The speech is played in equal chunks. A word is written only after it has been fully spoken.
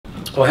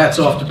Well, hats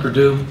off to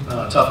Purdue.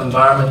 Tough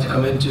environment to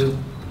come into,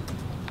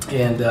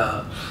 and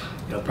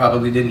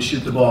probably didn't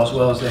shoot the ball as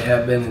well as they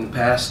have been in the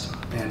past.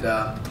 And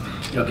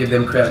give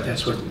them credit.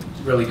 That's what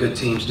really good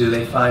teams do.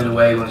 They find a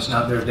way when it's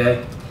not their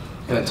day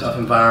in a tough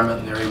environment,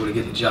 and they're able to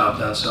get the job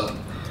done. So,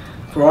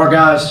 for our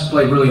guys,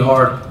 played really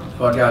hard.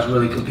 Our guys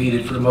really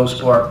competed for the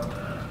most part.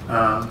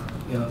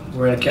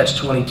 We're in a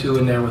catch-22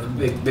 in there with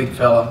a big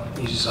fella.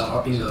 He's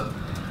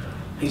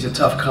a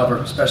tough cover,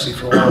 especially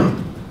for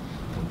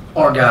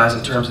our guys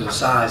in terms of the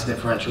size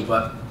differential.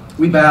 But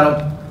we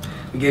battled.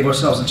 We gave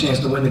ourselves a chance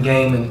to win the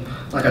game, and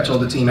like I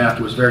told the team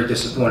after, was very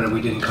disappointed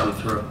we didn't come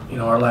through.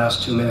 Our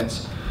last 2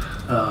 minutes,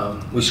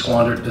 we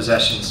squandered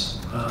possessions,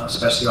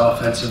 especially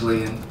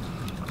offensively, and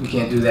we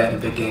can't do that in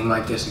a big game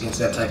like this against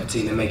that type of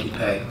team and make you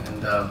pay.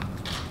 And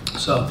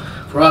so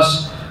for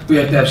us, we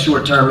have to have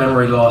short-term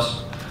memory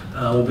loss.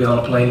 We'll be on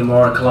a plane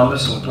tomorrow to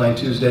Columbus, and we're playing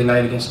Tuesday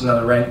night against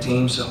another ranked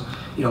team. So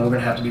we're going to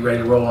have to be ready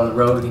to roll on the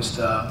road against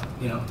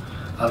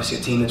obviously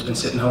a team that's been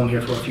sitting home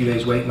here for a few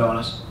days waiting on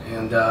us,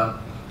 and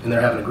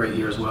they're having a great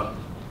year as well.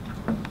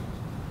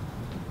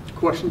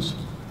 Questions?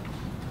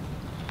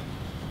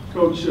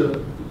 Coach,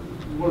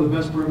 one of the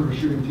best perimeter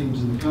shooting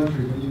teams in the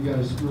country, but you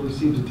guys really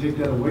seem to take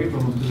that away from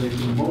them today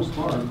for the most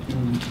part,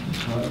 and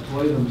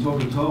play them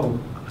toe-to-toe,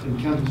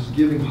 and kind of just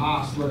giving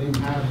Haas, letting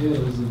him have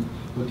his,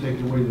 but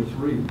taking away the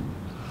three.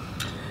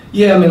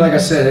 Yeah, like I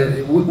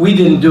said, we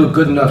didn't do a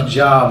good enough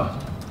job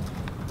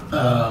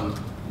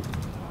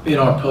in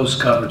our post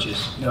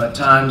coverages. At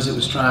times it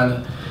was trying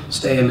to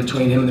stay in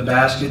between him and the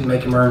basket and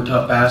make him earn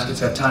tough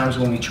baskets. At times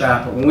when we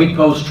trap, but when we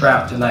post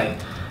trap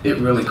tonight, it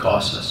really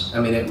cost us.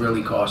 It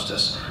really cost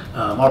us.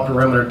 Our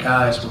perimeter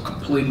guys were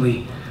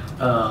completely,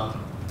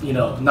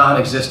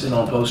 non-existent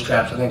on post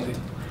traps. I think they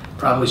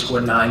probably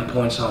scored 9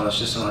 points on us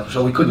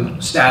so we couldn't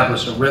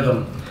establish a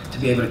rhythm to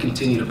be able to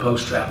continue to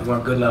post trap. We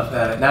weren't good enough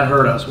at it, and that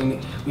hurt us. We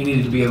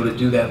needed to be able to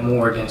do that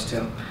more against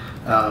him.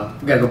 We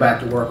got to go back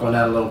to work on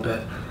that a little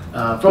bit.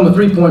 From a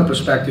three-point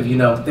perspective,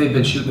 they've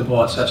been shooting the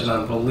ball at such an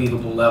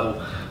unbelievable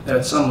level that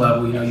at some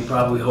level, you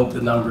probably hope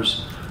the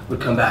numbers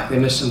would come back. They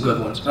missed some good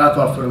ones, but I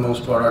thought for the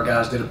most part our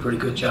guys did a pretty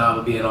good job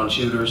of being on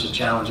shooters and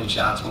challenging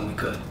shots when we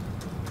could.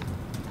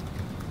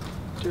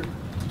 You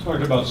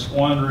talked about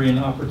squandering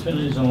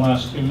opportunities in the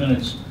last 2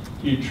 minutes.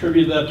 Do you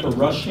attribute that to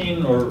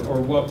rushing, or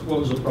what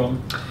was the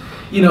problem?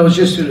 It's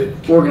just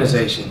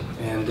organization,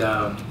 and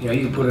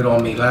you can put it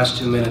on me. Last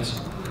 2 minutes,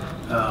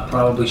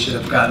 probably should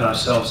have gotten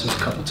ourselves in a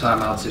couple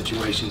timeout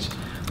situations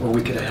where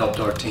we could have helped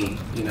our team.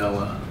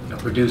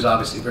 Purdue's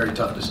obviously very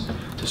tough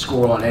to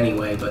score on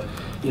anyway, but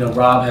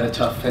Rob had a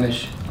tough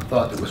finish. I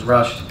thought that was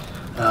rushed.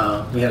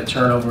 We had a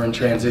turnover in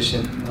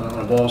transition on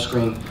a ball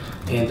screen,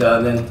 and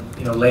then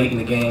late in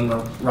the game,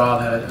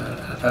 Rob had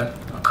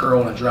a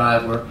curl and a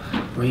drive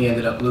where he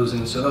ended up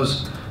losing. So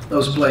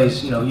those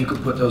plays, you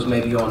could put those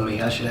maybe on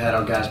me. I should have had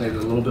our guys maybe a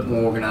little bit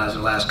more organized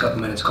in the last couple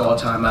minutes, call a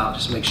timeout,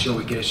 just make sure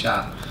we get a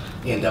shot.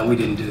 And we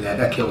didn't do that.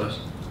 That killed us.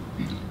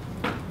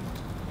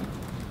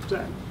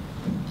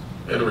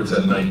 Edwards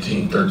had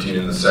 19-13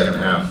 in the second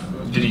half.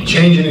 Did he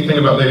change anything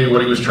about maybe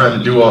what he was trying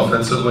to do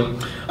offensively?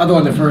 I thought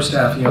in the first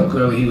half,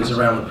 clearly he was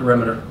around the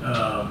perimeter.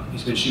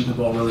 He's been shooting the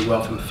ball really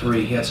well from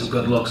three. He had some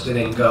good looks that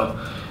didn't go.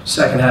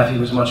 Second half, he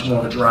was much more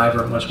of a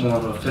driver, much more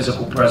of a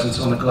physical presence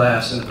on the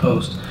glass and the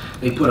post.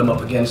 They put him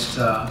up against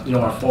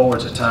our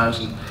forwards at times,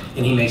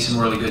 and he made some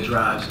really good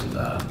drives.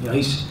 And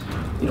he's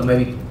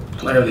maybe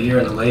player of the year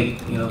in the league.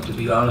 To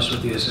be honest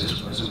with you,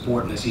 as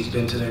important as he's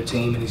been to their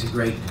team, and he's a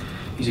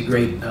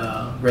great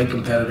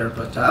competitor.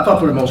 But I thought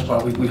for the most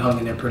part we hung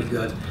in there pretty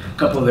good. A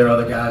couple of their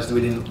other guys,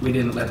 we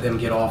didn't let them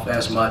get off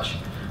as much.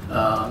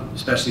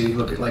 Especially you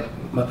look at like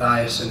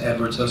Matthias and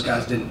Edwards; those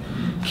guys didn't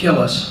kill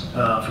us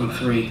from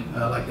three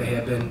like they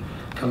had been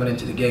coming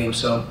into the game.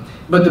 So,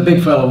 but the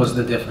big fella was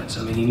the difference.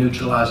 He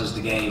neutralizes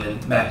the game,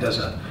 and Matt does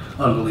an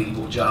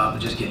unbelievable job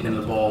of just getting him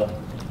the ball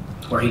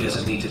where he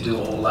doesn't need to do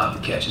a whole lot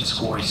to catch and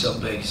score. He's so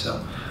big.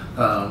 So,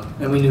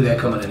 and we knew that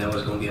coming in, that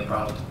was going to be a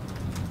problem.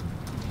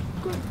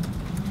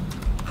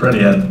 Freddie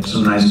had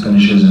some nice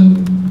finishes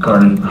and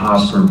guarded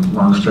Haas for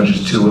long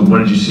stretches too. What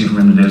did you see from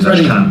him today?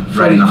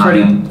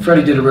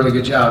 Freddie did a really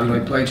good job. He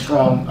played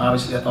strong.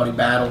 Obviously, I thought he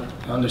battled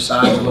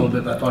undersized a little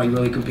bit, but I thought he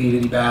really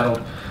competed. He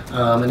battled.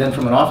 And then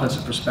from an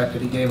offensive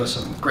perspective, he gave us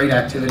some great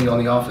activity on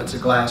the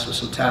offensive glass with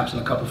some taps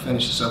and a couple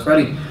finishes. So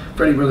Freddie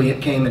really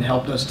came and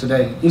helped us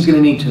today. He's going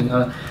to need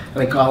to. I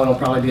think Colin will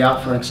probably be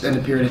out for an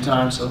extended period of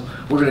time, so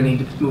we're going to need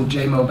to move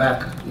J-Mo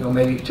back,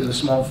 maybe to the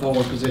small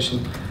forward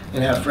position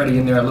and have Freddie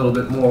in there a little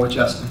bit more with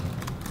Justin.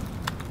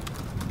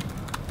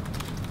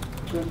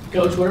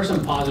 Coach, what are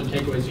some positive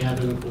takeaways you have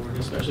moving forward,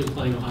 especially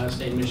playing Ohio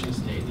State and Michigan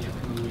State in the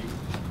upcoming week?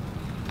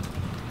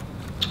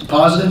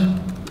 Positive?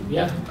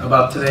 Yeah.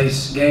 About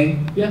today's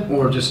game? Yeah.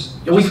 Or just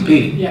we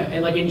competed? Yeah,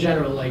 and like in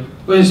general, like.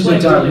 Well, it's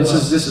big time. This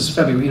is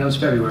February. It's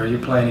February. You're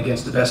playing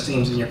against the best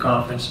teams in your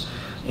conference,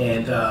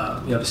 and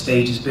the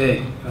stage is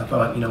big. I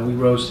thought we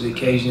rose to the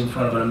occasion in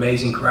front of an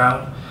amazing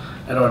crowd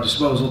at our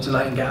disposal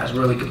tonight, and guys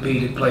really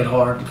competed, played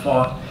hard, and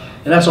fought.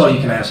 And that's all you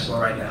can ask for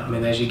right now. I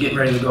mean, as you get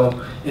ready to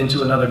go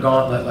into another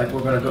gauntlet, like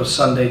we're going to go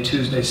Sunday,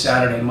 Tuesday,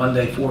 Saturday,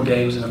 Monday, 4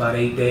 games in about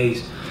 8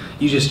 days,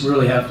 you just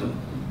really have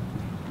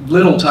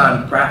little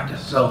time to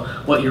practice. So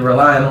what you're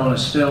relying on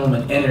is film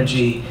and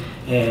energy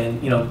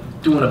and,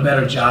 doing a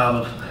better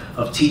job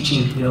of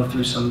teaching,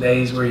 through some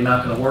days where you're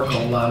not going to work a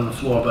whole lot on the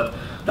floor. But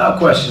without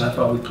question, I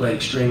thought we played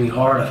extremely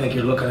hard. I think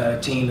you're looking at a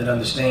team that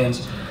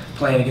understands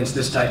playing against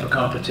this type of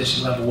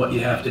competition level, what you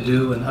have to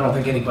do. And I don't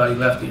think anybody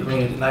left the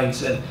arena tonight and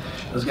said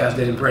those guys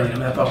didn't bring it. I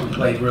mean, I thought we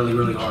played really,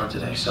 really hard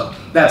today. So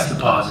that's the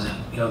positive.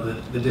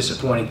 The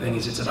disappointing thing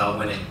is it's about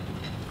winning.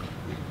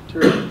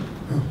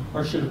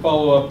 Archie, to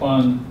follow up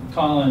on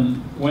Colin,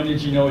 when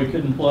did you know he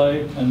couldn't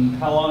play, and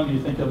how long do you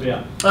think he'll be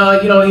out?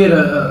 He had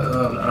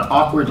an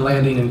awkward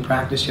landing in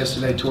practice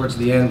yesterday towards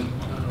the end.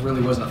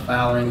 Really wasn't a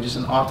foul or anything, just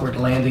an awkward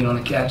landing on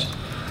a catch.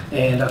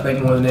 And I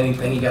think more than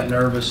anything, he got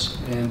nervous.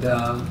 And,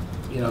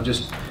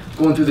 just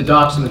going through the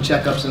docs and the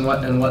checkups and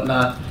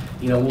whatnot,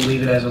 we'll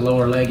leave it as a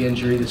lower leg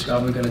injury that's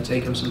probably going to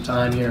take him some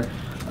time here.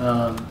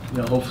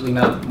 Hopefully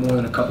not more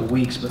than a couple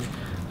weeks, but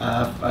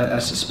I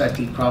suspect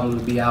he'd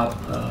probably be out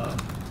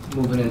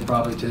moving in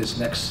probably to this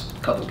next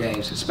couple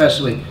games,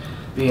 especially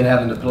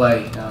having to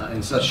play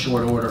in such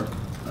short order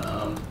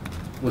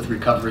with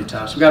recovery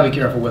time. So we got to be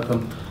careful with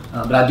him,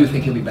 but I do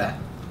think he'll be back.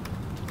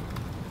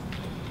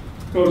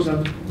 Coach,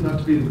 not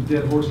to be the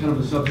dead horse kind of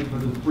a subject, but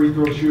the free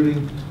throw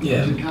shooting,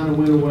 it kind of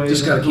went away.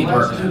 Just got to keep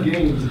working. The last 2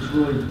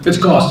 games, it's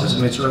cost us. I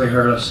mean, it's really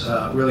hurt us.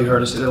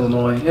 At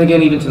Illinois. And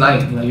again, even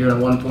tonight, you're in a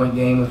 1-point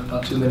game with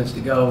about 2 minutes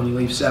to go, and you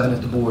leave 7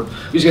 at the board.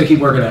 You just got to keep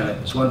working at it.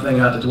 It's one thing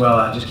not to dwell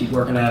on. Just keep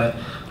working at it,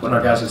 putting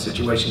our guys in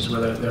situations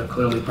where they're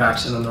clearly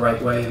practicing them the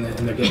right way, and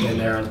they're getting in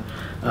there. And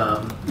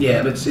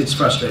but it's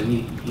frustrating.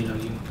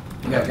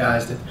 You got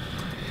guys that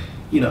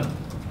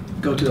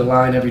go to the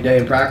line every day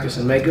in practice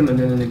and make them, and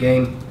then in the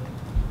game,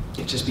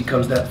 it just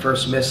becomes that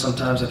first miss.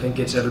 Sometimes I think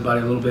gets everybody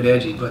a little bit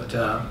edgy, but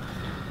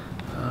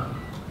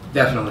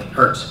definitely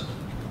hurts.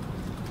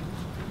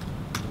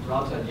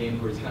 Rob's had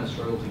games where he's kind of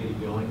struggled to get it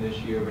going this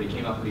year, but he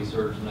came out pretty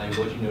surged tonight.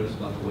 What did you notice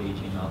about the way he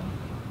came out?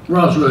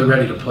 Rob's really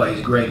ready to play.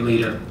 He's a great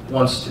leader,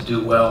 wants to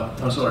do well,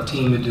 wants our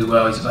team to do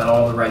well. He's about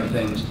all the right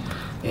things.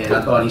 And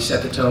I thought he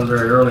set the tone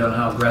very early on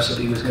how aggressive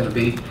he was going to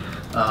be.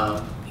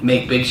 He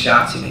made big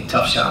shots. He made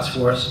tough shots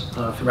for us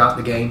throughout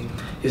the game.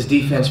 His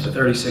defense for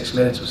 36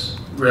 minutes was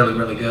really,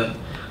 really good.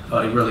 I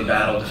thought he really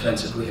battled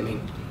defensively. I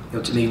mean,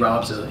 to me,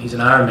 he's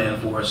an Iron Man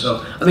for us.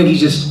 So I think he's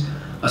just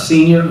a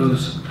senior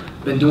who's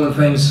been doing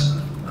things,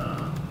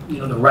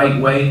 the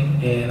right way,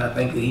 and I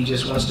think that he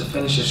just wants to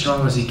finish as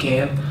strong as he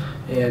can.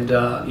 And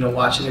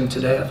watching him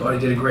today, I thought he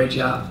did a great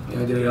job. He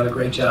did another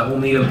great job. We'll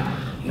need him,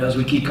 as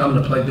we keep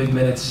coming to play big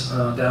minutes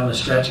down the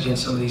stretch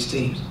against some of these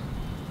teams.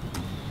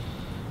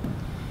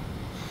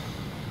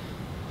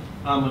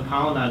 With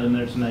Colin out in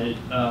there tonight,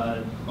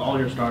 all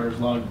your starters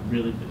logged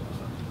really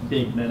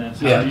big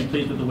minutes. Yeah. Are you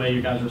pleased with the way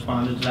you guys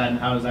responded to that, and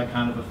how does that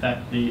kind of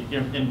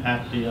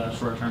impact the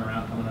short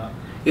turnaround coming up?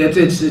 Yeah,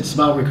 it's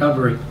about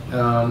recovery.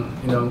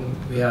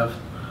 We have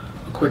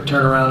a quick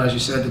turnaround, as you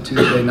said, the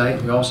Tuesday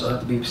night. We also have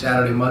to be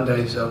Saturday,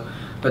 Monday. So,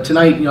 but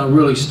tonight,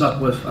 really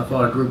stuck with, I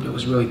thought, a group that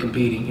was really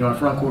competing. Our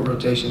front court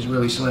rotation is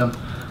really slim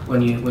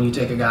when you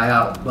take a guy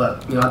out.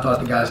 But I thought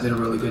the guys did a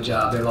really good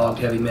job. They logged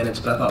heavy minutes,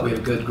 but I thought we had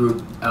a good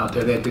group out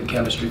there. They had good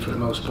chemistry for the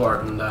most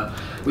part, and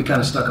we kind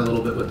of stuck a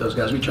little bit with those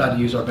guys. We tried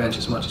to use our bench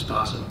as much as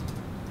possible.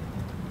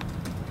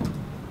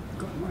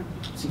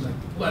 It seems like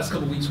the last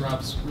couple of weeks,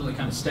 Rob's really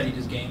kind of steadied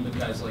his game, but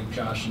guys like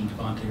Josh and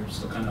Devontae are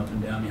still kind of up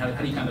and down. I mean,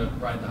 how do you kind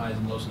of ride the highs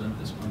and lows of them at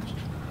this point?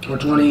 We're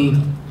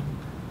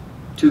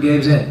 22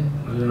 games in.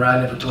 We've been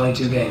riding it for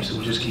 22 games, so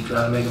we'll just keep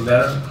trying to make them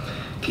better.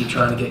 Keep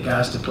trying to get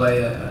guys to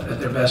play at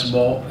their best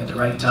ball at the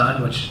right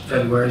time, which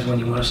February is when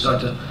you want to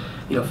start to,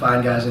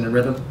 find guys in the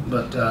rhythm.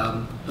 But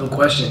no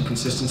question,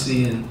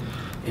 consistency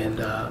and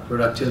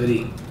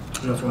productivity,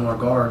 from our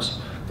guards.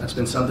 That's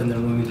been something that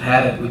when we've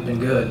had it, we've been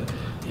good.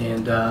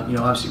 And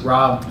obviously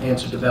Rob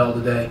answered the bell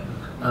today.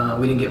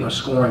 We didn't get much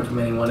scoring from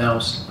anyone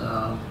else.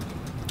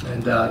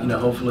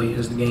 Hopefully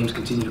as the games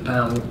continue to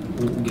pound,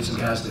 we'll get some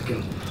guys that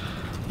can,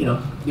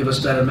 give us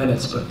better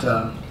minutes. But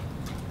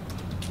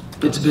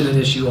it's been an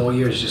issue all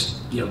year. It's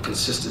just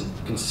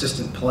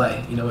consistent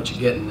play. You know what you're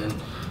getting, and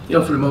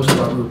for the most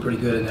part we were pretty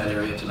good in that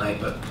area tonight.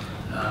 But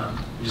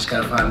we just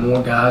got to find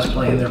more guys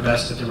playing their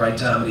best at the right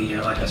time of the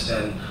year. Like I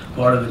said, and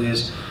part of it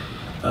is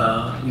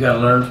you got to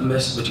learn from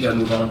this, but you got to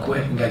move on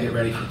quick and got to get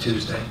ready for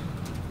Tuesday.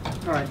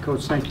 All right,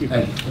 Coach. Thank you.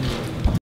 Thank you.